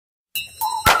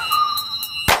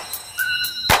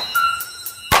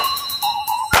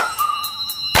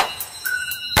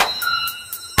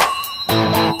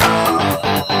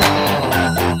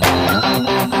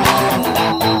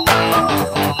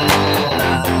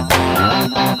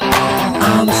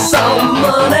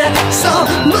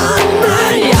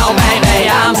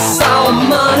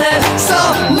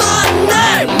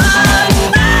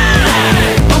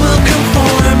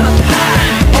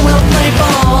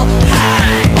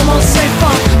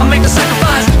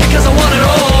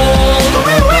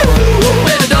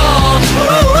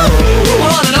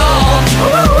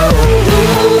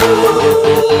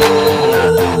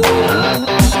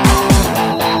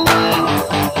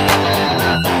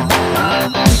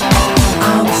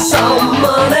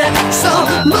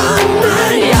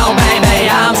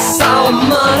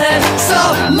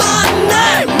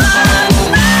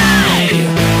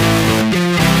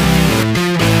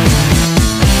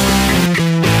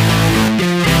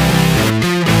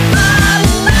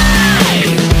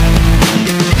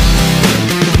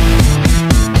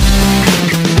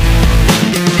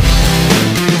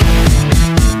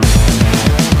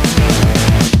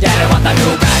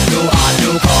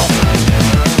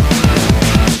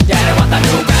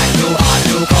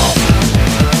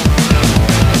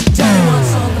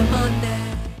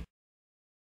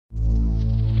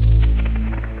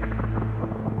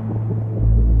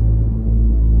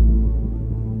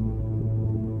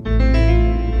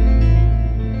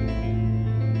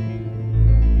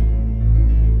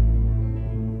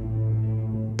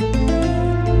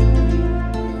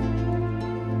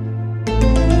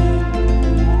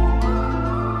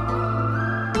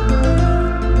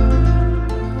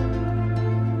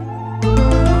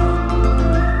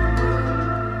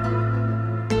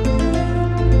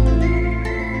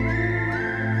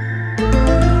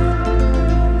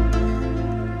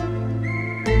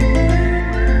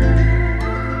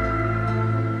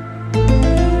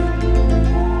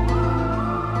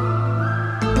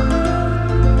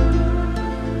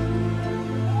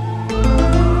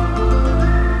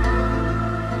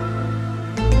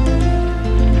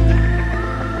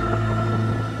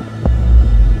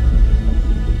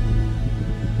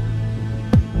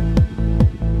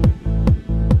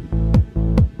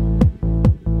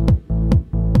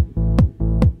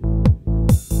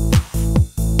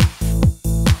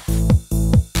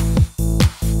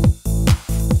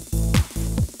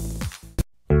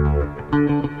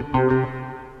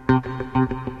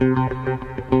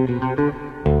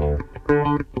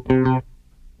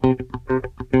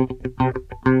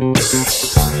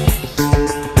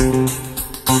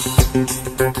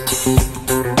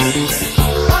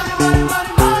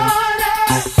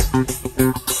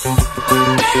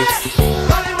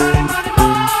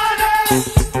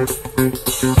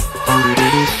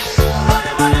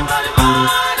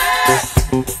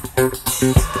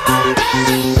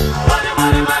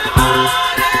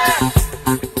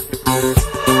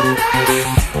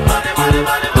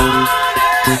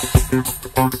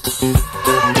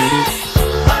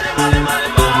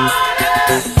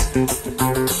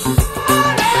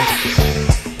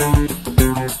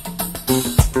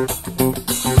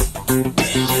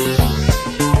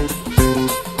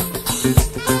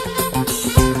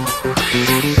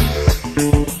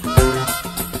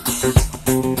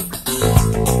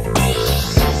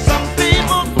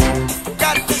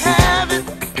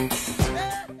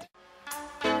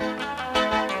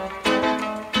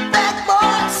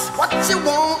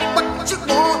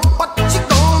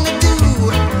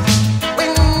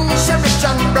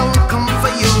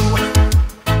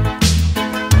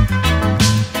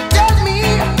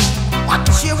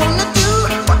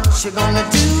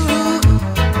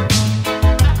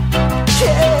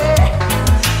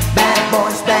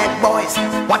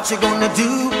what you gonna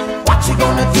do? What you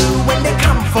gonna do when they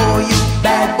come for you?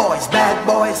 Bad boys,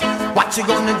 what you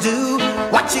gonna do?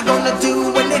 What you gonna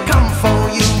do when they come for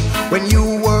you? When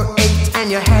you were 8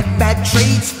 and you had bad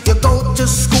traits, you go to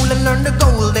school and learn the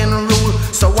golden rule.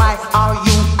 So why are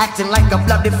you acting like a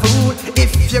bloody fool?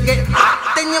 If you get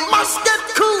hot, then you must get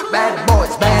cool. Bad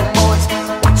boys,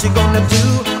 what you gonna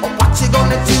do? Or what you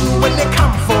gonna do when they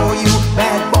come for you?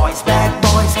 Bad boys,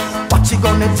 what you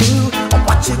gonna do? Or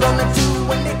what you gonna do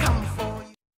when they come for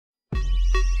you?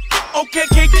 Okay,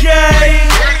 KK,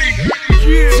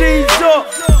 G's up,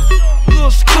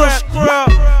 little scrap.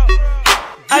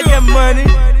 I got money,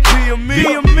 be a me,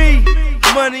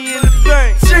 money in the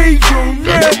bank. I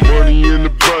got money in the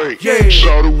bank. Yeah.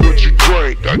 Shout out what you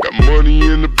drink. I got money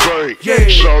in the bank. Yeah.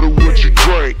 Shout out what you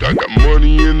drink. I got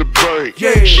money in the bank.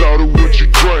 Yeah. Shout out what you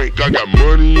drink. I got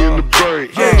money in the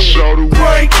bank. Yeah. Shout out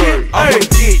what you drink. I'ma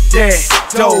get that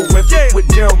dough and with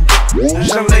them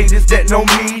young ladies that know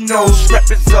me, know strap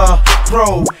is a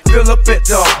pro. Fill up at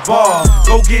the bar,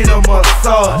 go get a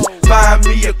massage. Find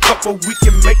me a couple, we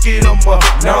can make it a month.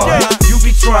 You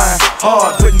be trying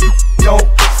hard, but you don't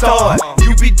start.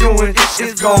 You be doing this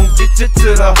shit's gon' get you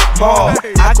to the mall.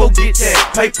 I go get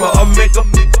that paper, a mega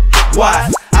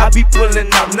wise. I be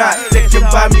pulling out knots that can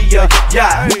buy me a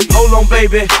yacht. Hold on,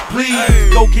 baby,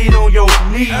 please go get on your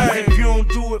knees if you don't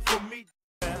do it for me.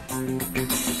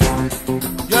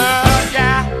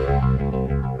 Yeah.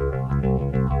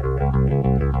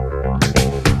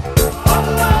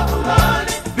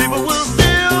 People will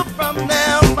steal from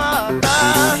their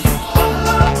mother.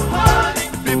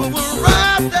 People will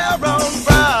rob their own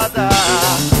brother.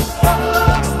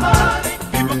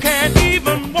 People can't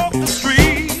even walk the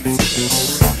streets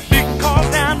because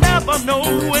they'll never know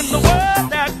in the world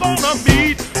they're gonna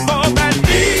meet. For that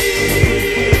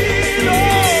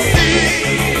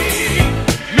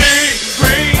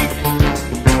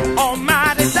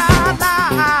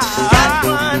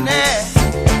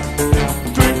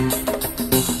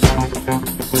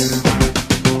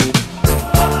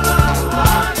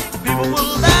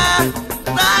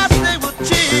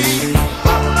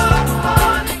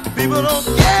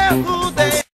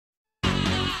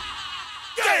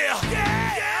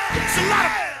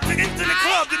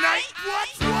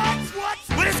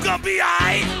but it's gonna be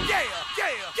alright.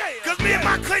 Cause me and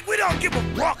my clique, we don't give a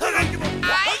fuck.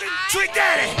 Trick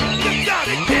Daddy, let's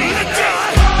go.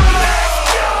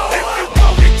 If you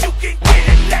want it, you can get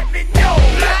it. Let me know.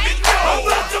 I'm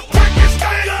about to break this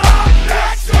thing up.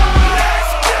 Let's go.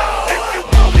 If you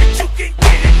want it, you can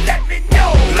get it. Let me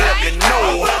know.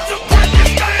 I'm about to break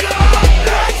this thing up.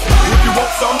 If you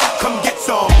want some, come get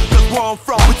some. Cause where I'm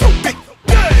from, we so big.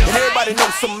 And everybody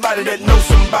knows somebody that knows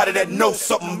somebody that knows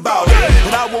something about it.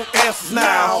 And I want answers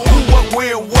now. Who, what,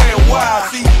 where, and why?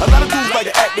 See, a lot of dudes like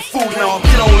to act the fool now.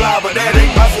 Get on live, but that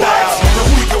ain't my style. So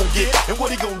who he gon' get and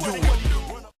what he gon' do?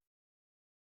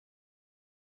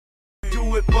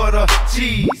 Do it for the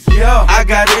cheese, yeah. I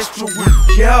got extra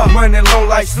weed, yeah. Money long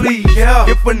like sleeves, yeah.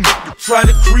 If a nigga try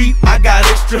to creep, I got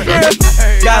extra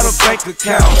heat. Got a bank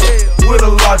account with a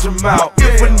large amount.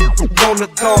 If a nigga wanna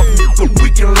dump, we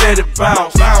can let it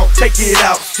bounce. Take it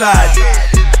outside,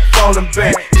 falling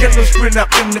back. Killers sprint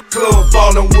up in the club,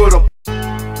 ballin' with a.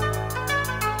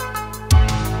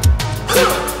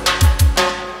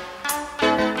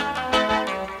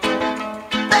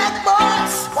 Bad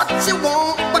boys, what you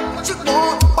want? What you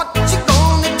want? What you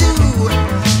gonna do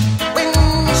when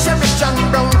Sherry John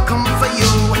Brown come for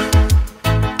you?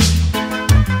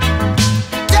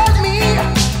 Tell me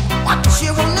what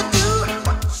you wanna do.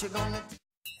 What you gonna do?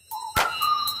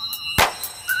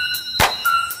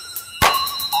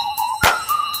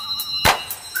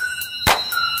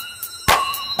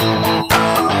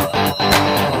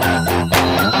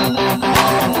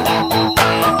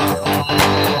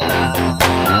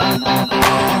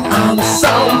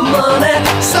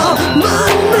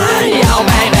 Yo,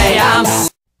 baby, I'm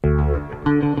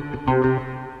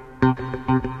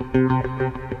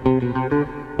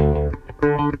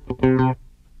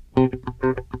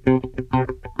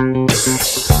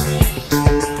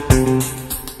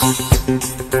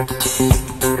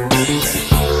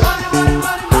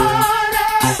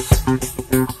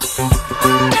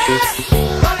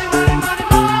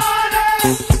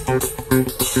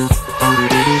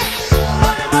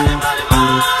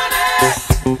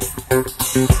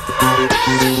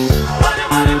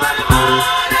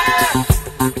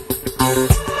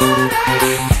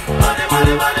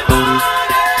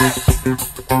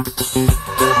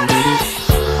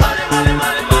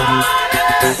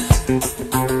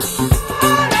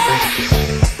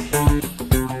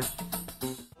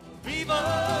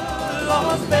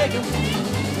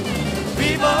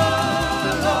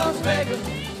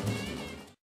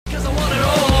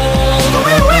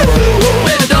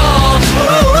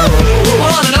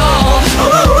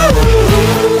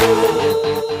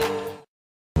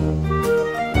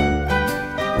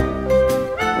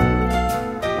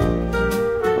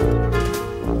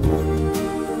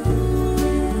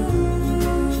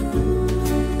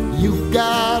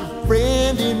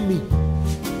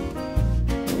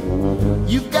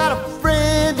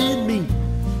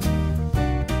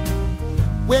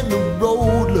when the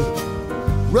road looks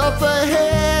rough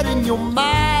ahead and you're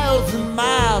miles and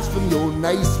miles from your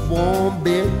nice warm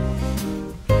bed.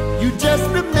 You just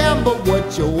remember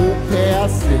what your old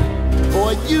past said.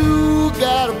 Boy, you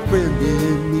got a friend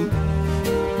in me.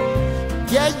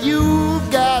 Yeah, you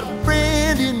got a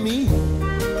friend in me.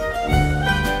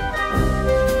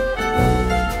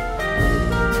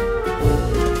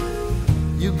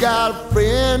 You got a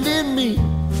friend in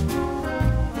me.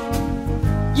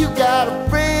 You got a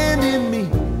friend in me.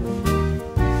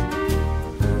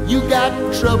 You got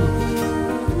trouble